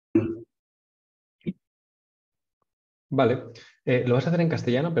Vale. ¿Lo vas a hacer en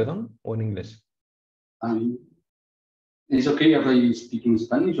castellano, perdón, o en inglés? ¿Es okay if I speak in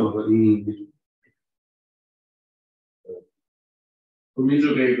Spanish or in English? For me, it's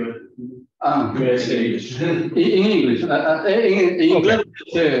okay, but Yes, in English. In English.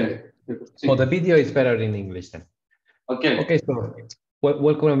 Oh, the video is better in English then. Okay. Okay, so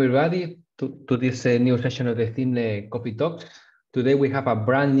welcome everybody to this new session of the Thymne Coffee Talk. Today we have a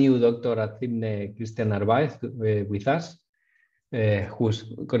brand new doctor at Thymne, Christian Narváez, with us, who's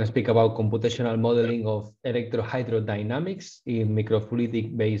going to speak about computational modeling of electrohydrodynamics in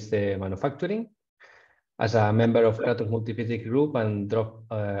microfluidic-based manufacturing, as a member of Kratos multiphysics group and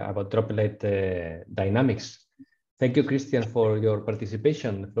about droplet dynamics. Thank you, Christian, for your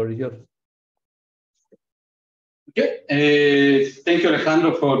participation. The floor is yours. Okay. Thank you,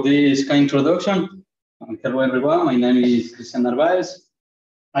 Alejandro, for this kind introduction. Hello, everyone. My name is Christian Narváez.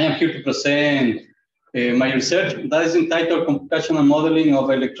 I am here to present my research that is entitled Computational Modeling of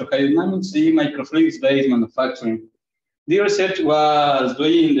Electrohydrodynamics in Microfluidics-Based Manufacturing. The research was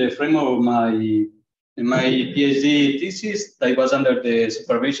doing in the framework of my PhD thesis that was under the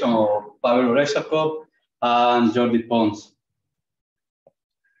supervision of Pavel Oreshakov and Jordi Pons.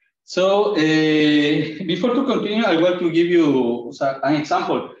 So before to continue, I want to give you an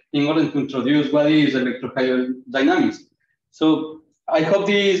example in order to introduce what is electrohydrodynamics. So I hope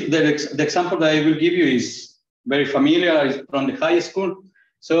the example that I will give you is very familiar, is from the high school.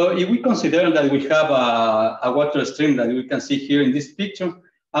 So if we consider that we have a water stream that we can see here in this picture,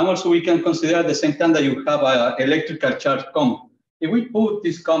 and also we can consider at the same time that you have an electrical charge comb. If we put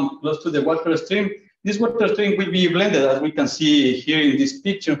this comb close to the water stream, this water stream will be blended, as we can see here in this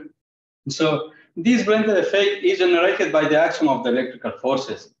picture. So this blended effect is generated by the action of the electrical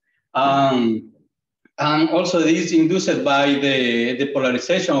forces. And also this is induced by the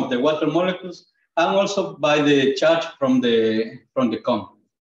polarization of the water molecules and also by the charge from the comb.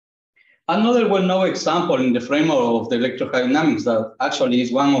 Another well-known example in the framework of the electrohydrodynamics that actually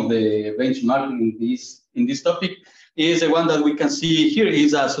is one of the benchmarks in this topic is the one that we can see here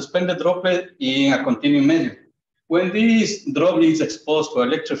is a suspended droplet in a continuum medium. When this droplet is exposed to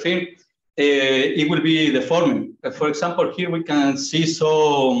electric field, it will be deforming. For example, here we can see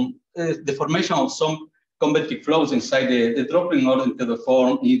some deformation of some convective flows inside the droplet in order to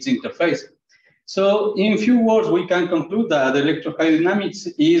deform its interface. So in few words, we can conclude that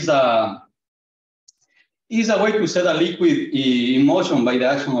electrohydrodynamics is a way to set a liquid in motion by the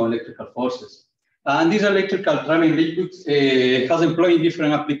action of electrical forces. And these electrical driving liquids has employed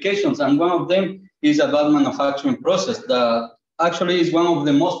different applications, and one of them is about manufacturing process that actually is one of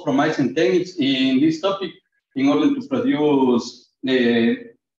the most promising techniques in this topic in order to produce a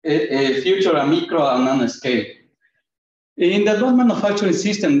future at micro and nano scale. In the advanced manufacturing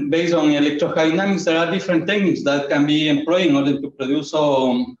system based on electrohydrodynamics, there are different techniques that can be employed in order to produce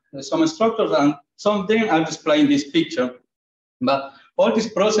some structures, and some of them are displayed in this picture. But all this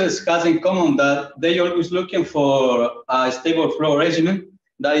process has in common that they are always looking for a stable flow regimen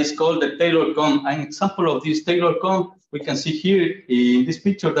that is called the tailor cone. An example of this tailor cone we can see here in this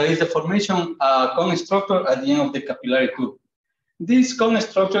picture, that is the formation cone structure at the end of the capillary tube. This cone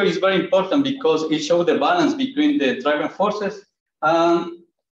structure is very important because it shows the balance between the driving forces, and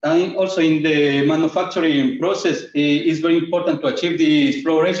also in the manufacturing process, it is very important to achieve this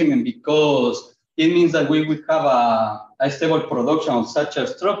flow regimen because it means that we will have a stable production of such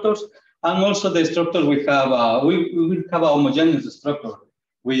structures, and also the structures we will have a homogeneous structure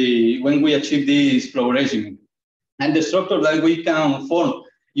when we achieve this flow regimen. And the structure that we can form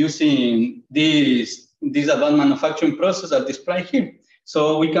using this advanced manufacturing process are displayed here.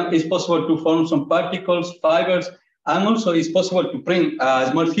 So it's possible to form some particles, fibers, and also it's possible to print a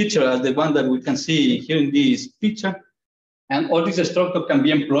small feature as the one that we can see here in this picture. And all these structures can be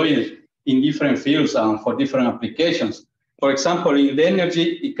employed in different fields and for different applications. For example, in the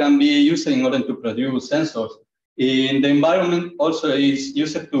energy, it can be used in order to produce sensors. In the environment, also is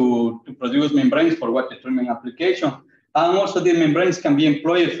used to produce membranes for water treatment application. And also the membranes can be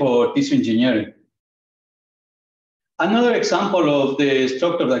employed for tissue engineering. Another example of the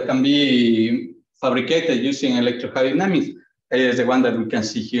structure that can be fabricated using electrohydrodynamics is the one that we can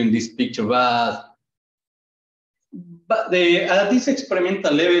see here in this picture. But at this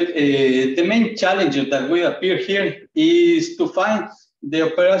experimental level, the main challenge that will appear here is to find the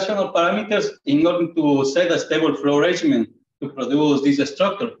operational parameters in order to set a stable flow regimen to produce this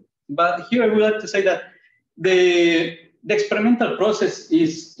structure. But here I would like to say that the experimental process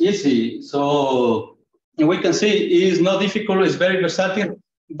is easy. So we can see it is not difficult, it's very versatile.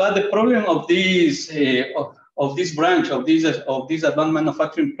 But the problem of this branch of this advanced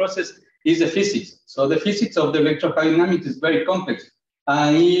manufacturing process is the physics. So the physics of the electrohydrodynamics is very complex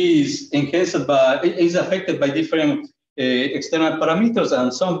and is enhanced by, is affected by different external parameters,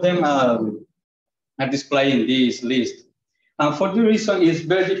 and some of them are displayed in this list. And for this reason, it's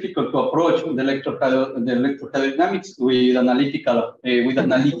very difficult to approach the electrohydrodynamics with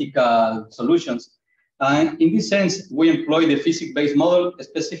analytical solutions. And in this sense, we employ the physics-based model,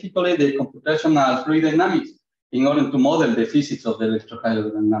 specifically the computational fluid dynamics, in order to model the physics of the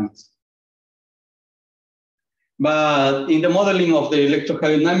electrohydrodynamics. But in the modeling of the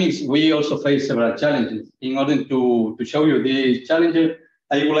electrohydrodynamics, we also face several challenges. In order to show you these challenges,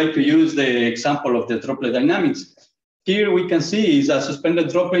 I would like to use the example of the droplet dynamics. Here we can see is a suspended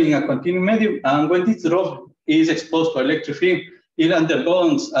droplet in a continuum medium, and when this drop is exposed to electric field, it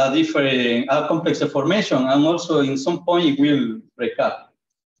undergoes a different, complex deformation, and also in some point it will break up.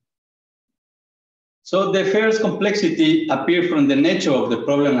 So the first complexity appears from the nature of the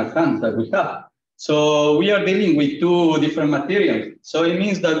problem at hand that we have. So we are dealing with two different materials. So it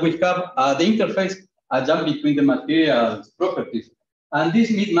means that we have the interface, a jump between the material's properties. And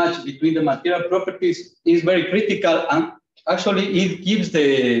this mismatch between the material properties is very critical, and actually it gives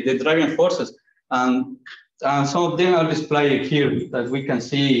the driving forces. And some of them are displayed here that we can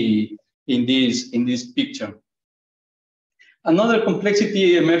see in this picture. Another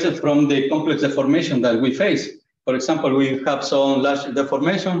complexity emerges from the complex deformation that we face. For example, we have some large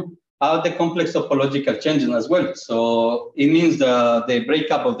deformation, the complex topological changes as well. So it means the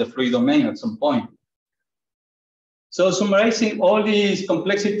breakup of the fluid domain at some point. So summarizing all these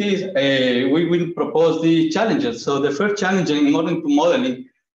complexities, we will propose the challenges. So the first challenge in order to modeling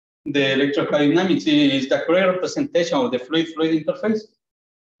the electrohydrodynamics is the correct representation of the fluid-fluid interface.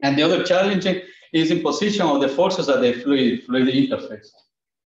 And the other challenge is imposition of the forces at the fluid interface.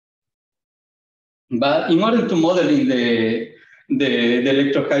 But in order to model the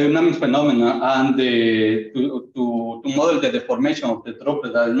electrohydrodynamic phenomena and to model the deformation of the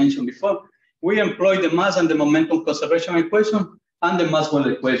droplet that I mentioned before, we employ the mass and the momentum conservation equation and the Maxwell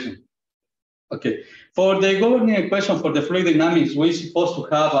equation. Okay, for the governing equation for the fluid dynamics, we're supposed to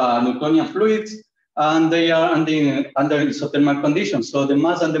have Newtonian fluids, and they are under isothermal conditions. So the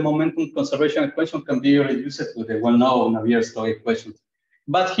mass and the momentum conservation equation can be reduced to the well-known Navier-Stokes equation.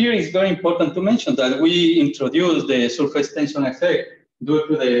 But here it's very important to mention that we introduce the surface tension effect due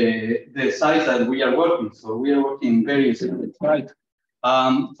to the size that we are working. So we are working very simplified.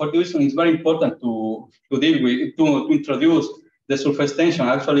 For this reason, it's very important to introduce the surface tension.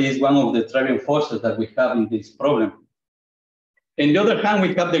 Actually, is one of the driving forces that we have in this problem. On the other hand,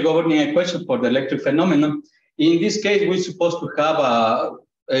 we have the governing equation for the electric phenomenon. In this case, we're supposed to have a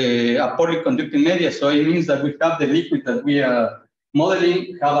poorly conducting media. So it means that we have the liquid that we are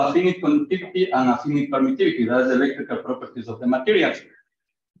modeling have a finite conductivity and a finite permittivity. That's the electrical properties of the materials.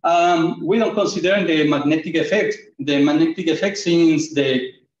 We don't consider the magnetic effect. The magnetic effect, since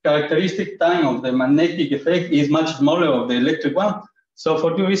the characteristic time of the magnetic effect is much smaller of the electric one. So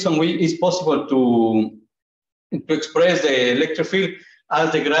for this reason, it's possible to express the electric field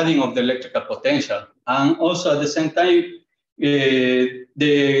as the gradient of the electrical potential. And also at the same time,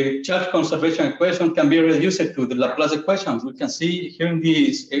 the charge conservation equation can be reduced to the Laplace equations. We can see here in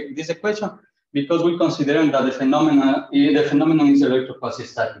this equation, because we consider that the phenomenon is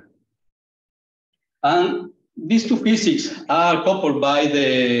electroquasi-static. And these two physics are coupled by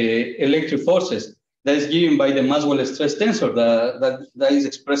the electric forces that is given by the Maxwell stress tensor that is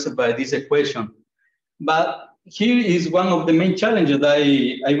expressed by this equation. But here is one of the main challenges that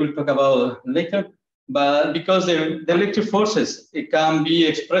I will talk about later. But because the electric forces, it can be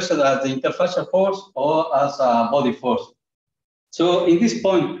expressed as the interfacial force or as a body force. So in this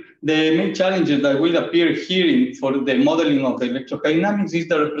point, the main challenges that will appear here for the modeling of the electrohydrodynamics is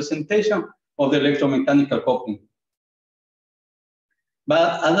the representation of the electromechanical coupling.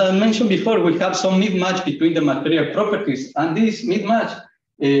 But as I mentioned before, we have some mismatch between the material properties, and this mismatch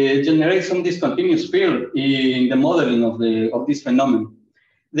generates some discontinuous field in the modeling of this phenomenon.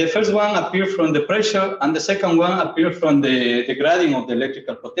 The first one appears from the pressure, and the second one appears from the gradient of the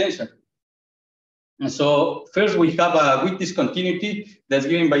electrical potential. And so first we have a weak discontinuity that's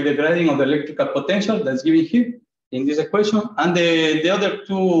given by the gradient of the electrical potential that's given here in this equation. And the other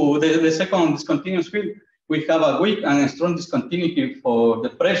two, the second discontinuous field, we have a weak and a strong discontinuity for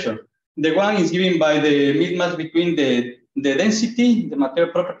the pressure. The one is given by the mismatch between the density, the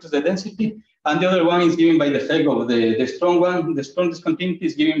material properties, the density, and the other one is given by the effect of the strong one. The strong discontinuity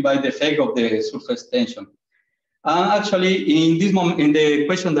is given by the effect of the surface tension. Actually, in this moment, in the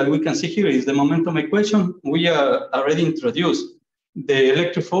equation that we can see here is the momentum equation. We are already introduced the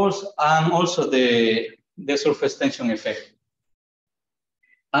electric force and also the surface tension effect.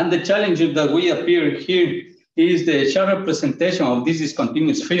 And the challenge that we appear here is the sharp representation of this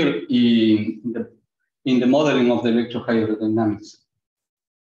discontinuous field in the modeling of the electrohydrodynamics.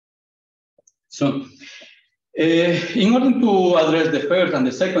 So in order to address the first and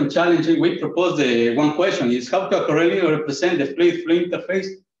the second challenge, we propose the one question is how to accurately represent the fluid flow interface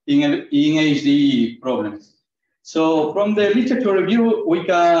in EHD problems. So from the literature review, we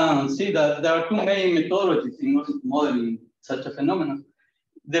can see that there are two main methodologies in order to modeling such a phenomenon.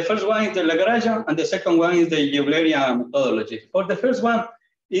 The first one is the Lagrangian, and the second one is the Eulerian methodology. For the first one,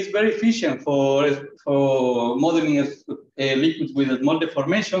 it's very efficient for modeling liquids with a small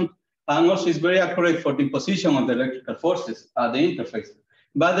deformation, and also it's very accurate for the imposition of the electrical forces at the interface.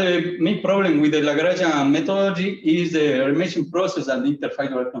 But the main problem with the Lagrangian methodology is the remeshing process and the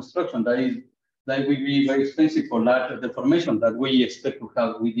interfacial reconstruction that will be very expensive for large deformation that we expect to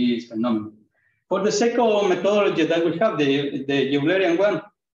have with this phenomenon. For the second methodology that we have, the Eulerian one,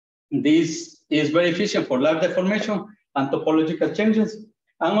 this is very efficient for large deformation and topological changes,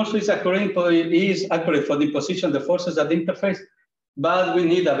 and also is accurate for the position of the forces at the interface, but we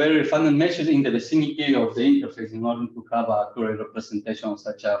need a very refined measure in the vicinity of the interface in order to have a accurate representation of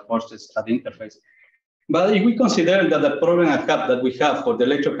such forces at the interface. But if we consider that the problem that we have for the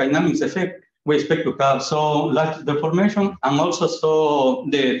electrodynamics effect, we expect to have so large deformation, and also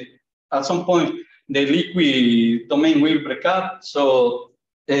at some point the liquid domain will break up. So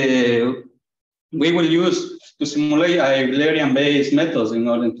we will use to simulate a Eulerian-based methods in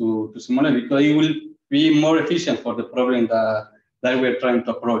order to simulate, because it will be more efficient for the problem that we're trying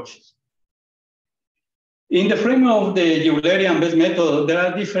to approach. In the frame of the Eulerian-based method, there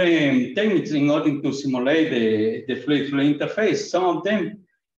are different techniques in order to simulate the fluid flow interface. Some of them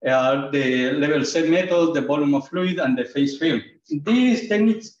are the level set method, the volume of fluid, and the phase field. These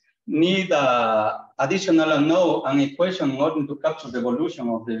techniques need additional unknown and equation in order to capture the evolution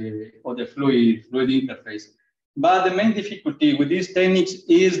of the fluid interface. But the main difficulty with these techniques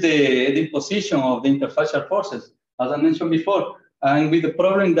is the imposition of the interfacial forces, as I mentioned before. And with the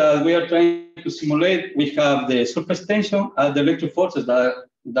problem that we are trying to simulate, we have the surface tension and the electric forces that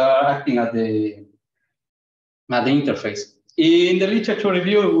are acting at the interface. In the literature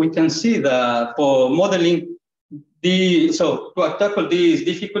review, we can see that for modeling, so to tackle this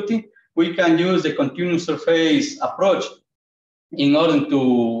difficulty, we can use the continuous surface approach in order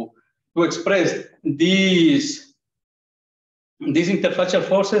to express these interfacial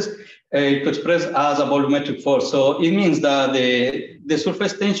forces to express as a volumetric force. So it means that the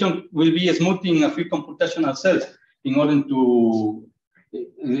surface tension will be smoothing a few computational cells in order to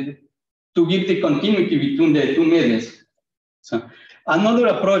give the continuity between the two mediums. So another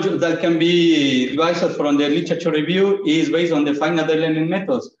approach that can be devised from the literature review is based on the finite element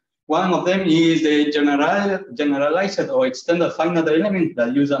methods. One of them is the generalized or extended finite element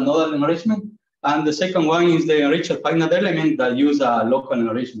that use a nodal enrichment, and the second one is the enriched finite element that use a local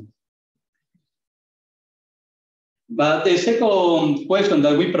enrichment. But the second question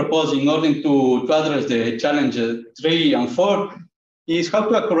that we propose in order to address the challenge 3 and 4 is how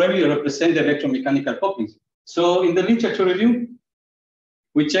to accurately represent the electromechanical couplings. So in the literature review,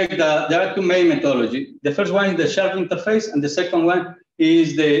 we check that there are two main methodologies. The first one is the sharp interface, and the second one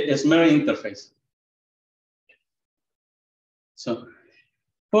is the Severo interface. So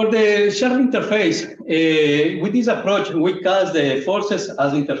for the sharp interface, with this approach, we cast the forces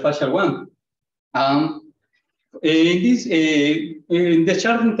as interfacial one. In the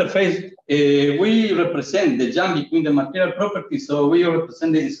sharp interface, we represent the jump between the material properties. So we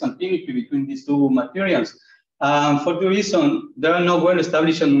represent the discontinuity between these two materials. For the reason, there are no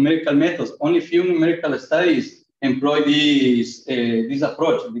well-established numerical methods. Only few numerical studies employ this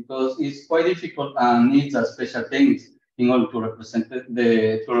approach because it's quite difficult and needs a special techniques in order to represent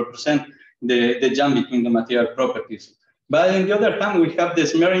the jump between the material properties. But on the other hand, we have the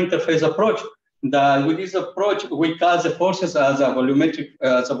Severo interface approach. That with this approach, we cast the forces as a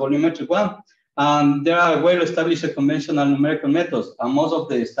volumetric one, and there are well-established conventional numerical methods. And most of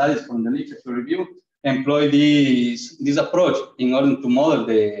the studies from the literature review employ this approach in order to model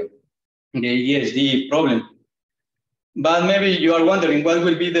the EHD problem. But maybe you are wondering what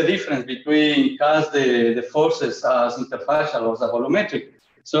will be the difference between cast the forces as interfacial or as volumetric.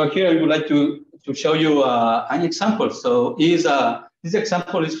 So here I would like to show you an example. So this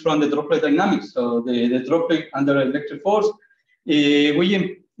example is from the droplet dynamics. So the droplet under electric force,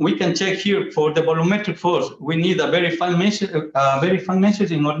 we can check here for the volumetric force. We need a very fine measure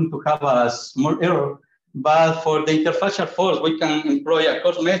in order to have a small error. But for the interfacial force, we can employ a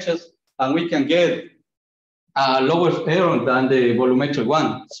coarse measures, and we can get a lower error than the volumetric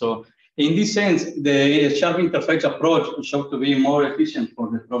one. So In this sense, the sharp interface approach showed to be more efficient for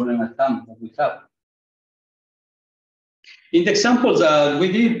the problem at hand that we have. In the examples that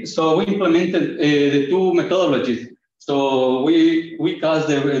we did, so we implemented the two methodologies. So we cast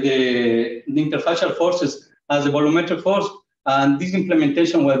the interfacial forces as a volumetric force, and this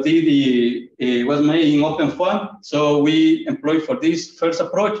implementation was made in open form. So we employed for this first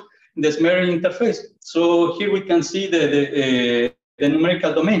approach the Severo interface. So here we can see the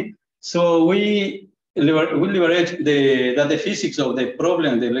numerical domain. So we leverage that the physics of the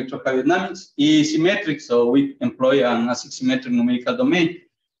problem, the electrohydrodynamics, is symmetric. So we employ an asymmetric numerical domain.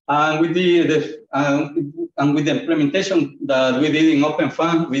 And with the implementation that we did in open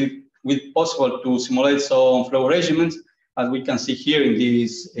form, with possible to simulate some flow regimens, as we can see here in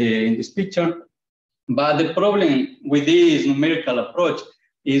this picture. But the problem with this numerical approach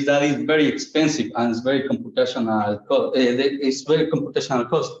is that it's very expensive and it's very computational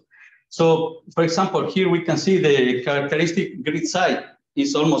cost. So, for example, here we can see the characteristic grid size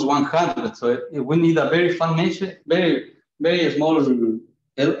is almost 100. So we need a very fine measure, very small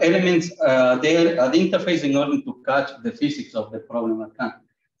elements the interface in order to catch the physics of the problem at hand.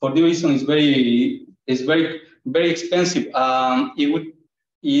 For this reason, it's very expensive. If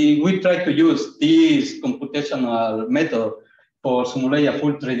we try to use this computational method for simulate a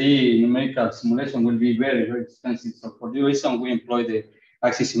full 3D numerical simulation, will be very expensive. So for this reason, we employ the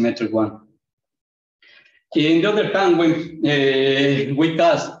axisymmetric one. In the other hand, when we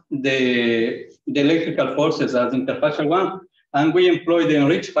cast the electrical forces as interfacial one, and we employ the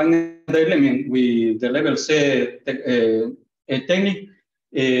enriched finite element with the level C technique.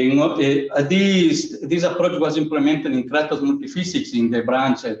 This approach was implemented in Kratos multiphysics in the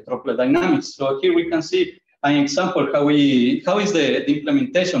branch droplet dynamics. So here we can see an example how is the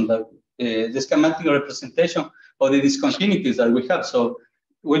implementation, the schematic representation of the discontinuities that we have. So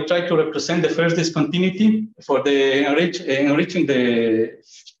we try to represent the first discontinuity for the enriching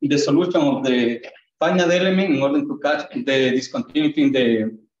the solution of the finite element in order to catch the discontinuity in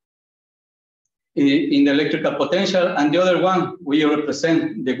the electrical potential, and the other one we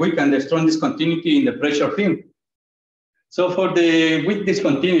represent the weak and the strong discontinuity in the pressure field. So for the weak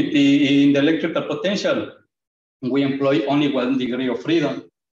discontinuity in the electrical potential, we employ only 1 degree of freedom.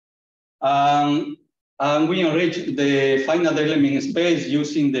 And we enrich the finite element space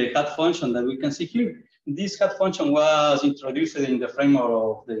using the hat function that we can see here. This hat function was introduced in the framework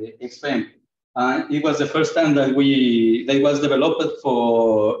of the XFEM. It was the first time that was developed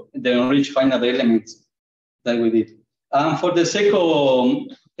for the enriched finite elements that we did. And for the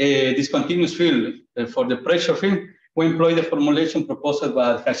second discontinuous field, for the pressure field, we employ the formulation proposed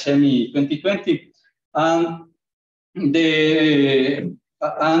by Hashemi 2020. And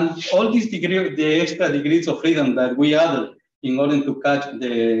all these the extra degrees of freedom that we added in order to catch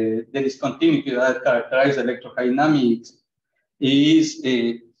the discontinuity that characterizes electrohydrodynamics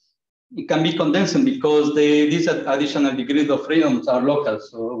it can be condensed because these additional degrees of freedoms are local,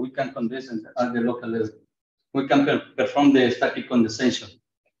 so we can condense at the local level. We can perform the static condensation.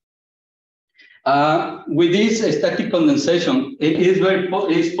 With this static condensation, it's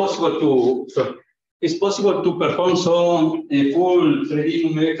possible to perform some full 3D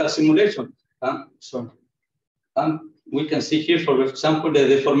numerical simulation. We can see here, for example, the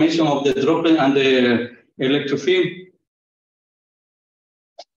deformation of the droplet and the electric field.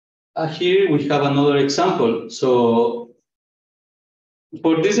 Here we have another example. So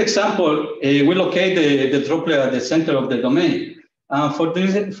for this example, we locate the droplet at the center of the domain. For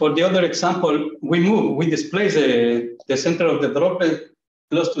the other example, we displace the center of the droplet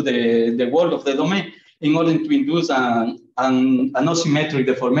close to the wall of the domain in order to induce an asymmetric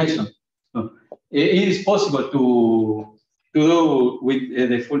deformation. So it is possible to do with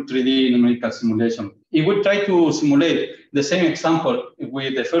the full 3D numerical simulation. If we try to simulate the same example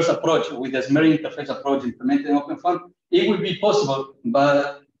with the first approach, with the Severo interface approach implemented in open form, it will be possible,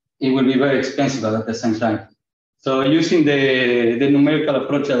 but it will be very expensive at the same time. So using the numerical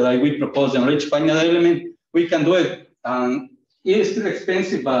approach that we propose, the enriched finite element, we can do it. It is still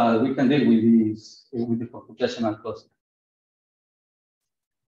expensive, but we can deal with the computational cost.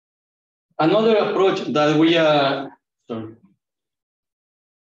 Another approach that we are,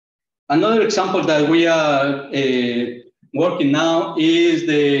 another example that we are working now is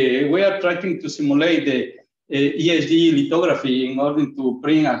we are trying to simulate the EHD lithography in order to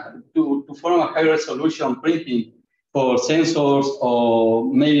bring to form a high resolution printing for sensors or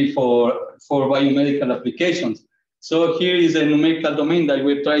maybe for biomedical applications. So here is a numerical domain that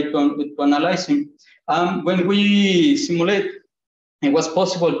we try to analyze. When we simulate, it was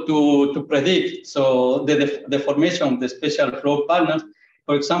possible to predict the formation of the special flow partners.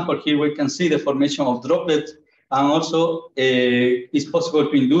 For example, here we can see the formation of droplets, and also it's possible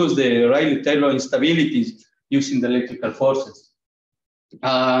to induce the Rayleigh-Taylor instabilities using the electrical forces.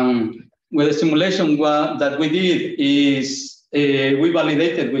 With the simulation that we did is we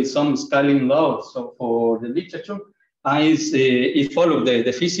validated with some scaling laws for the literature, and it followed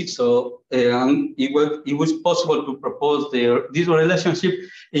the physics. So it was possible to propose this relationship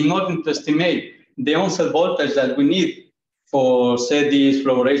in order to estimate the onset voltage that we need for say these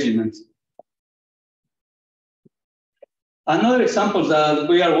flow regimens. Another example that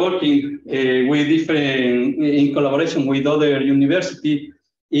we are working with in collaboration with other universities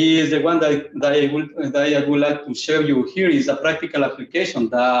is the one that I would like to show you here is a practical application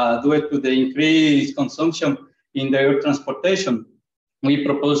that due to the increased consumption in the air transportation, we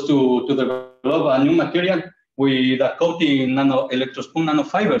propose to develop a new material with a coating electro-spoon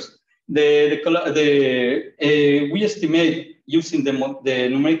nanofibers. We estimate using the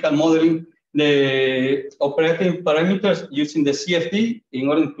numerical modeling the operating parameters using the CFD in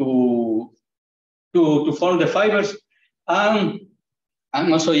order to form the fibers, and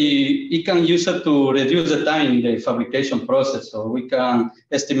also it can use it to reduce the time in the fabrication process. So we can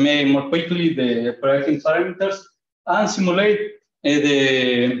estimate more quickly the operating parameters and simulate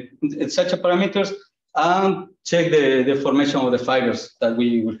such parameters and check the formation of the fibers that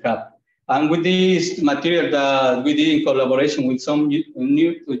we will have. And with this material that we did in collaboration with some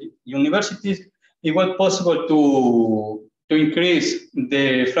universities, it was possible to increase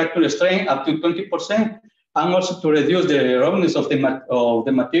the fracture strength up to 20%, and also to reduce the roughness of the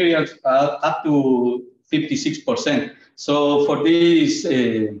materials up to 56%. So for this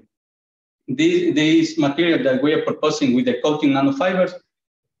material that we are proposing with the coating nanofibers,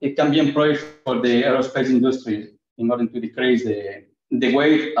 it can be employed for the aerospace industry in order to decrease the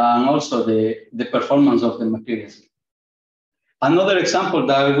weight and also the performance of the materials. Another example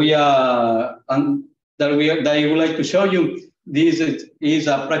that I would like to show you, this is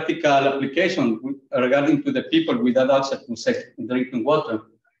a practical application regarding to the people without access to safe drinking water.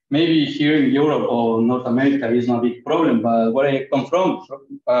 Maybe here in Europe or North America is not a big problem, but where I come from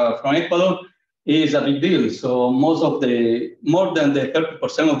Ecuador, is a big deal. So more than the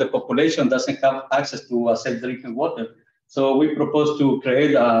 30% of the population doesn't have access to a safe drinking water. So we propose to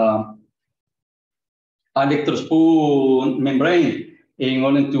create an electro-spoon membrane in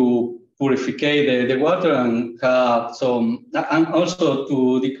order to purify the water and also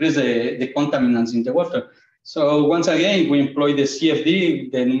to decrease the contaminants in the water. So once again, we employ the CFD,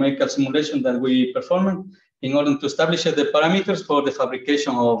 the numerical simulation that we performed, in order to establish the parameters for the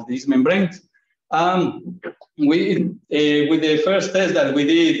fabrication of these membranes. With the first test that we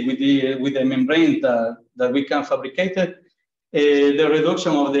did with the membrane that we can fabricate it, the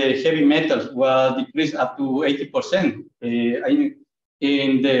reduction of the heavy metals was decreased up to 80%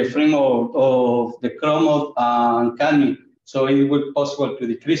 in the frame of the chromo and cadmium. So it would be possible to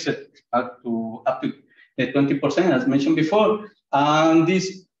decrease it up to 20%, as mentioned before. And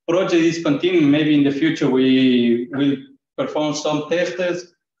this project is continuing. Maybe in the future we will perform some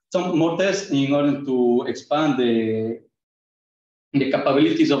more tests in order to expand the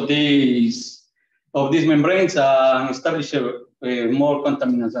capabilities of these membranes and establish more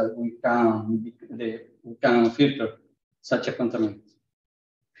contaminants that we can filter such a contaminant.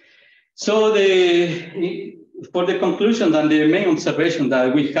 So for the conclusion and the main observation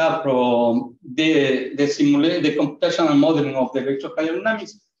that we have from the computational modeling of the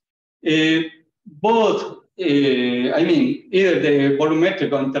electrohydrodynamics, either the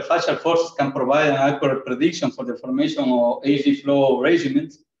volumetric or interfacial forces can provide an accurate prediction for the formation of EHD-flow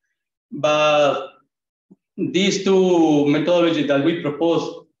regimens, but these two methodologies that we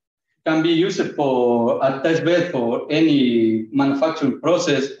propose can be used for a test bed for any manufacturing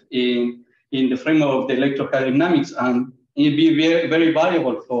process in the framework of the electrohydrodynamics, and it be very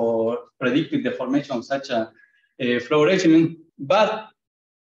valuable for predicting the formation of such a flow regimen. But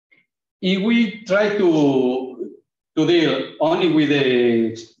if we try to deal only with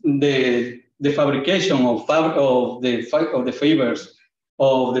the fabrication of the fibers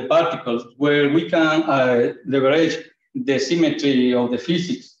of the particles, where we can leverage the symmetry of the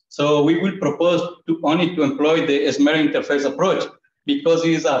physics. So we will propose only to employ the smear interface approach, because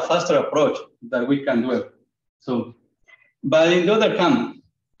it is a faster approach that we can do it. So, but on the other hand,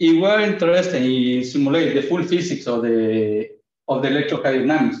 if we're interested in simulate the full physics of the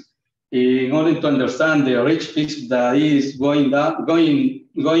electrohydrodynamics, in order to understand the rich physics that is going at the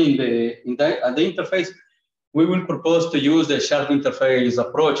interface, we will propose to use the sharp interface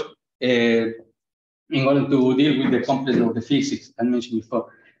approach in order to deal with the complexity of the physics I mentioned before.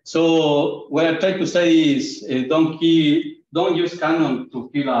 So what I try to say is don't keep don't use Canon to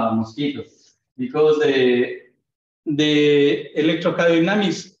kill a mosquito, because the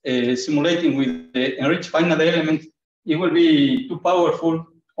electrohydrodynamics simulating with the enriched finite element, it will be too powerful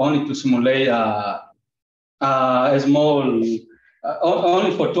only to simulate a small,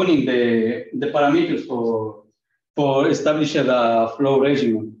 only for tuning the parameters for establishing the flow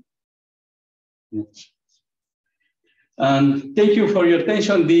regime. And thank you for your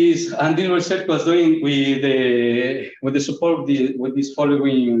attention. This research was doing with the support with this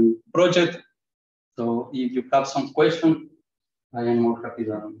following project. So if you have some question, I am more happy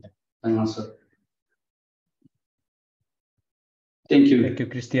to answer. Thank you. Thank you,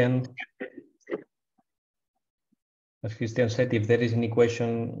 Christian. As Christian said, if there is any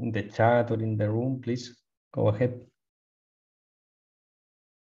question in the chat or in the room, please go ahead.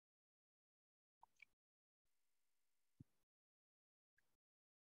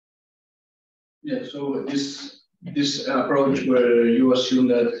 Yeah, so this approach where you assume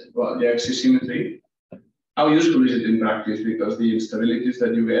that, well, the axis symmetry, how useful is it in practice? Because the instabilities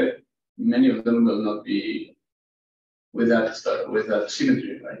that you get, many of them will not be with that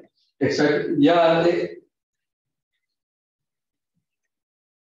symmetry, right? Exactly. Yeah.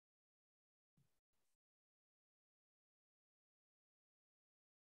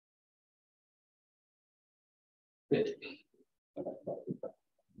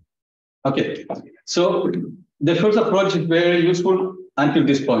 Okay, so the first approach is very useful until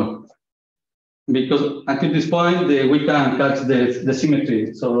this point, because until this point we can catch the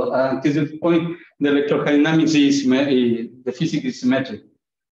symmetry. So until this point, the electrohydrodynamics is the physics is symmetric.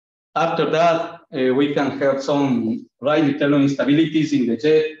 After that, we can have some right internal instabilities in the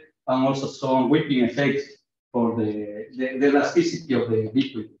jet and also some whipping effects for the elasticity of the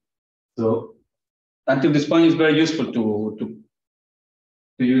liquid. So until this point, it's very useful to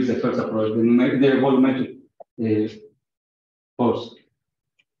use the first approach, the volumetric force.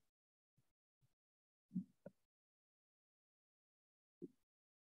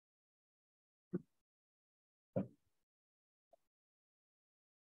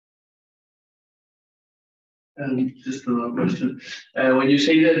 And just another question. When you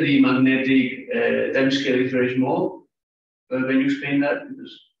say that the magnetic time scale is very small, can you explain that?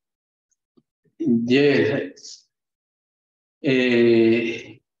 Yes.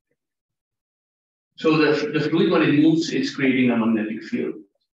 So the fluid, when it moves, is creating a magnetic field.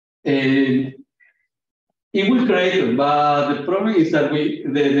 It will create it, but the problem is that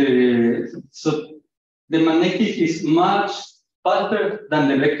the magnetic is much faster than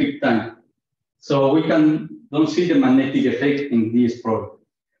the electric time. So we don't see the magnetic effect in this problem.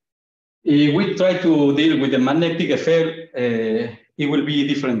 If we try to deal with the magnetic effect, it will be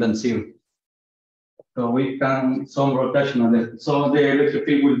different than zero. So we can some rotational. So the electric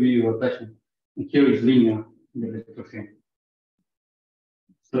field will be rotational. And here is linear, the electric field.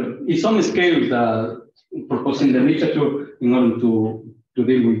 So it's some scales that proposed in the literature in order to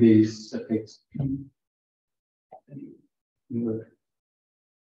deal with these effects.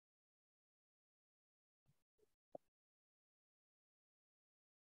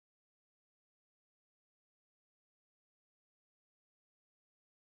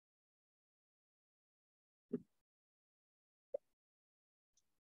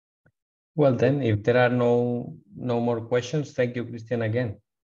 Well, then, if there are no more questions, thank you, Christian, again.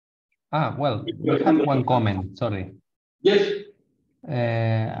 Well, we have one comment, sorry. Yes.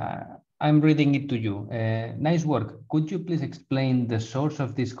 I'm reading it to you. Nice work. Could you please explain the source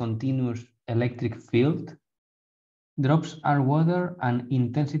of this continuous electric field? Drops are water and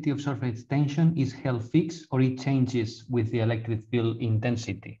intensity of surface tension is held fixed or it changes with the electric field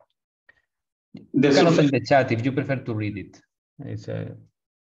intensity? You can open the chat if you prefer to read it. It's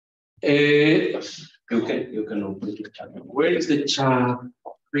You can open the chat. Where is the chat?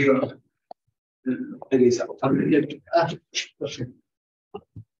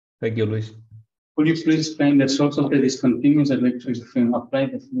 Thank you, Luis. Could you please explain the source of the discontinuous electric field? Apply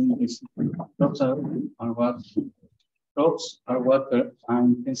the fluid. Drops are water. Drops are water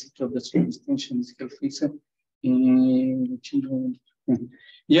and intensity of the surface tension is held fixed.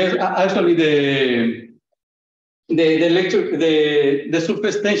 Yes, actually the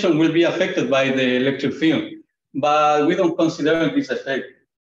surface tension will be affected by the electric field, but we don't consider this effect.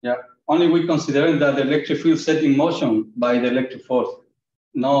 Yeah, only we consider that the electric field set in motion by the electric force.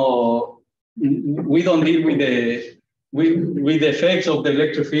 No, we don't deal with the effects of the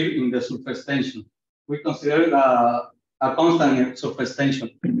electric field in the surface tension. We consider a constant surface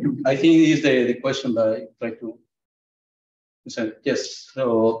tension. I think this is the question that I try to say. Yes,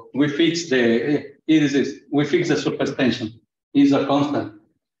 so we fix the surface tension. It's a constant.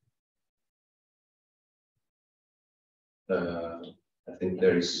 I think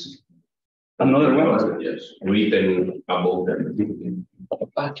there is another one. Yes, written above them.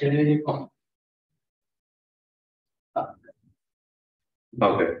 Okay.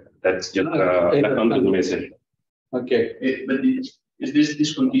 Okay, that's just a content message. Okay. But is this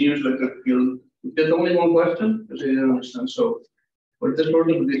discontinuous electric field? Is that only one question? Because I didn't understand. So, what is the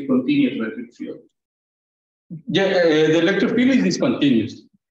sort of discontinuous electric field? Yeah, the electric field is discontinuous.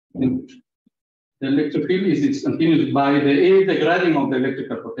 The electric field is discontinuous by the gradient of the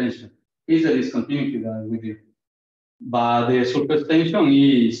electrical potential. Is a discontinuity that we did. But the surface tension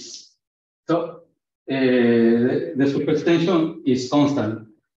is so the surface tension is constant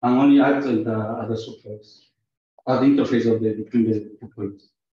and only acts at the surface, at the interface of between the two fluids.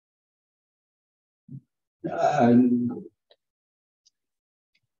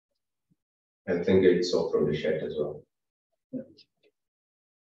 I think it's all from the chat as well.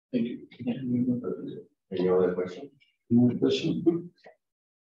 Thank you. Any other question? More question?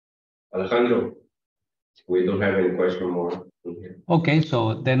 Alejandro, we don't have any question more. Okay,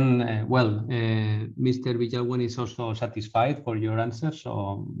 so then, Mr. Villalbuen is also satisfied for your answer.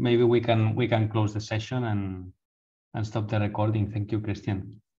 So maybe we can close the session and stop the recording. Thank you,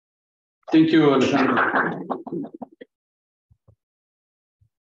 Christian. Thank you, Alejandro.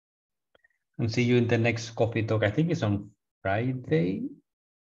 And see you in the next coffee talk. I think it's on Friday.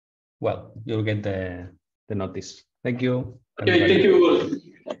 Well, you'll get the notice. Thank you. Okay, thank you.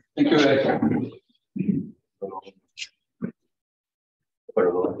 Thank you, guys.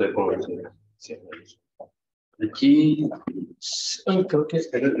 Aquí creo que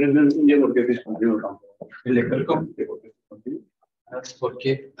no entiendo por qué es discontinuo. El electro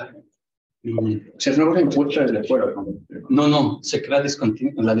porque Se hace una cosa impuesta desde fuera. no, se crea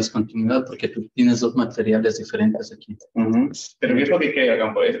la discontinuidad porque tú tienes dos materiales diferentes aquí. Pero ¿qué es lo que crea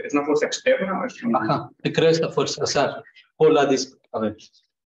campo? ¿Es una fuerza externa? Ajá, te crea esta fuerza, o sea, por la a ver.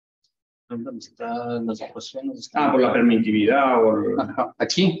 ¿Dónde están las ecuaciones? Por la permitividad o Ajá,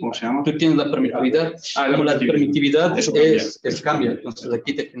 aquí, ¿cómo se llama? tú tienes la permitividad. Como la permitividad Eso es cambia, entonces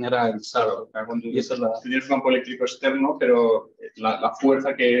aquí te genera el Severo. Y esa es tienes un campo eléctrico externo, pero la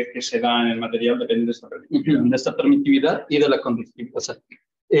fuerza que se da en el material depende de esta permitividad. De esta permitividad y de la conductividad. O sea,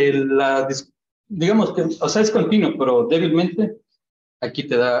 digamos que, o sea, es continuo, pero débilmente aquí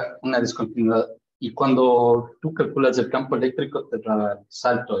te da una discontinuidad. Y cuando tú calculas el campo eléctrico, te da el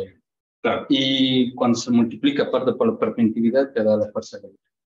salto. Claro. Y cuando se multiplica aparte por la permitividad, te da la fuerza eléctrica.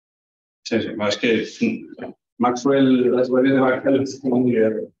 Sí, es que Maxwell, las ecuaciones de Maxwell es muy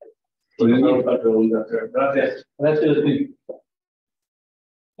bien. Otra pregunta. Gracias. Gracias a ti.